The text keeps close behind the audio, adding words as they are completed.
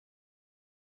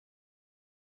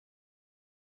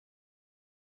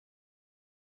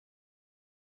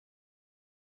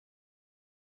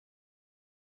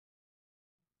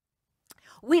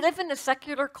We live in a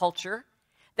secular culture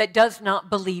that does not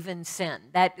believe in sin.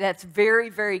 That's very,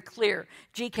 very clear.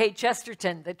 G.K.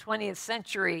 Chesterton, the 20th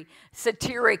century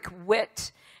satiric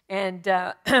wit, and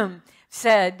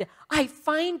said, "I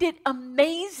find it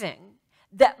amazing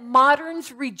that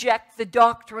moderns reject the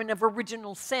doctrine of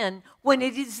original sin when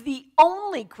it is the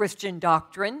only Christian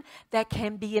doctrine that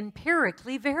can be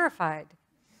empirically verified."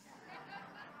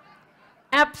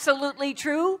 Absolutely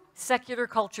true. Secular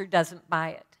culture doesn't buy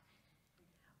it.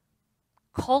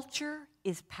 Culture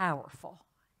is powerful.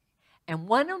 And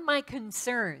one of my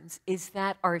concerns is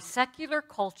that our secular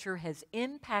culture has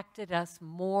impacted us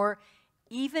more,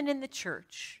 even in the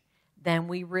church, than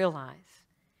we realize.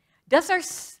 Does our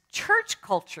church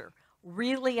culture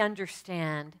really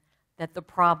understand that the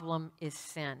problem is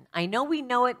sin? I know we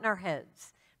know it in our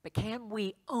heads, but can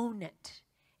we own it?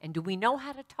 And do we know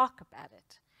how to talk about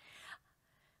it?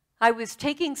 I was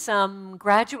taking some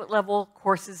graduate level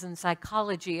courses in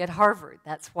psychology at Harvard.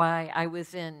 That's why I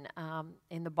was in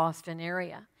the Boston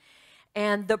area.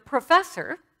 And the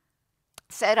professor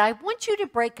said, "I want you to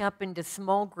break up into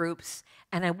small groups,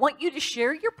 and I want you to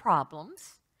share your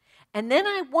problems. And then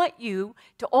I want you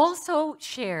to also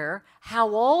share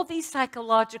how all these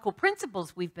psychological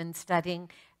principles we've been studying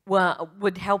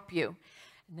would help you."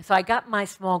 And so I got my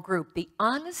small group. The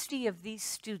honesty of these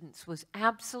students was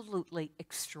absolutely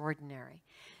extraordinary.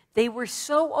 They were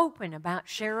so open about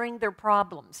sharing their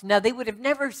problems. Now, they would have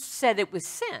never said it was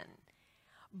sin,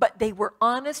 but they were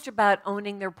honest about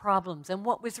owning their problems. And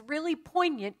what was really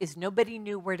poignant is nobody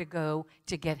knew where to go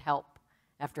to get help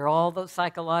after all those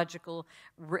psychological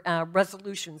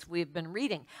resolutions we have been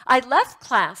reading. I left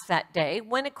class that day,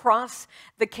 went across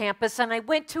the campus, and I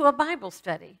went to a Bible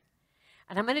study.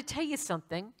 And I'm going to tell you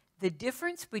something. The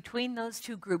difference between those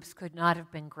two groups could not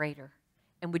have been greater.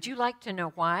 And would you like to know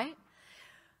why?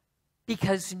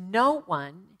 Because no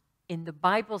one in the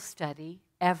Bible study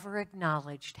ever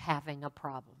acknowledged having a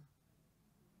problem.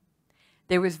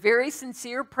 There was very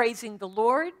sincere praising the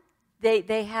Lord.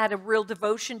 They had a real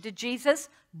devotion to Jesus.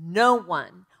 No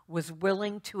one was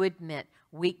willing to admit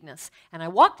weakness. And I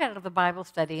walked out of the Bible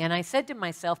study and I said to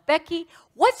myself, "Becky,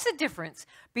 what's the difference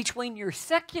between your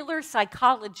secular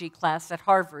psychology class at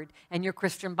Harvard and your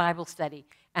Christian Bible study?"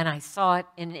 And I saw it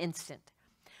in an instant.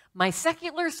 My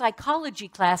secular psychology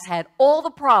class had all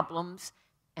the problems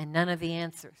and none of the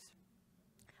answers.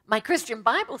 My Christian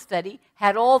Bible study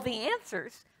had all the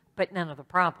answers, but none of the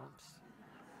problems.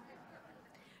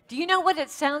 Do you know what it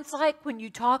sounds like when you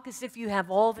talk as if you have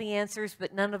all the answers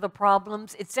but none of the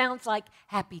problems? It sounds like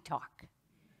happy talk,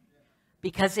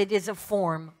 because it is a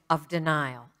form of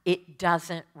denial. It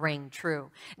doesn't ring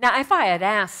true. Now, if I had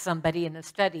asked somebody in the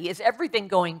study, "Is everything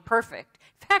going perfect?"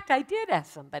 In fact, I did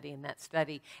ask somebody in that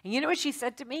study. And you know what she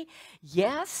said to me?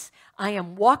 "Yes, I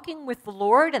am walking with the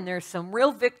Lord, and there's some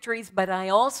real victories, but I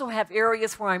also have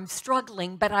areas where I'm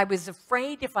struggling, but I was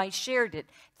afraid if I shared it,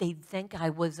 they'd think I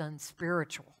was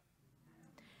unspiritual."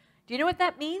 Do you know what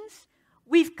that means?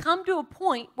 We've come to a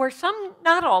point where some,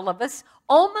 not all of us,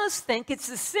 almost think it's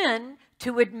a sin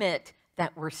to admit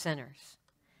that we're sinners.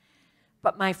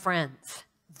 But my friends,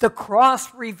 the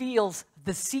cross reveals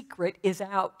the secret is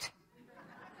out.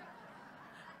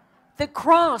 The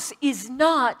cross is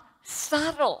not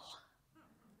subtle.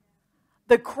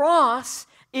 The cross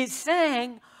is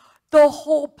saying the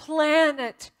whole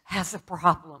planet has a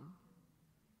problem.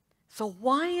 So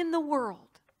why in the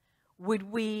world would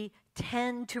we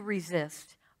tend to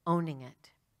resist owning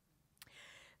it?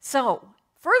 So,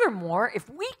 furthermore, if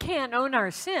we can't own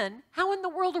our sin, how in the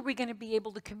world are we going to be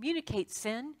able to communicate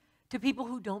sin to people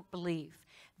who don't believe?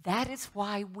 That is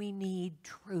why we need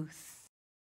truth.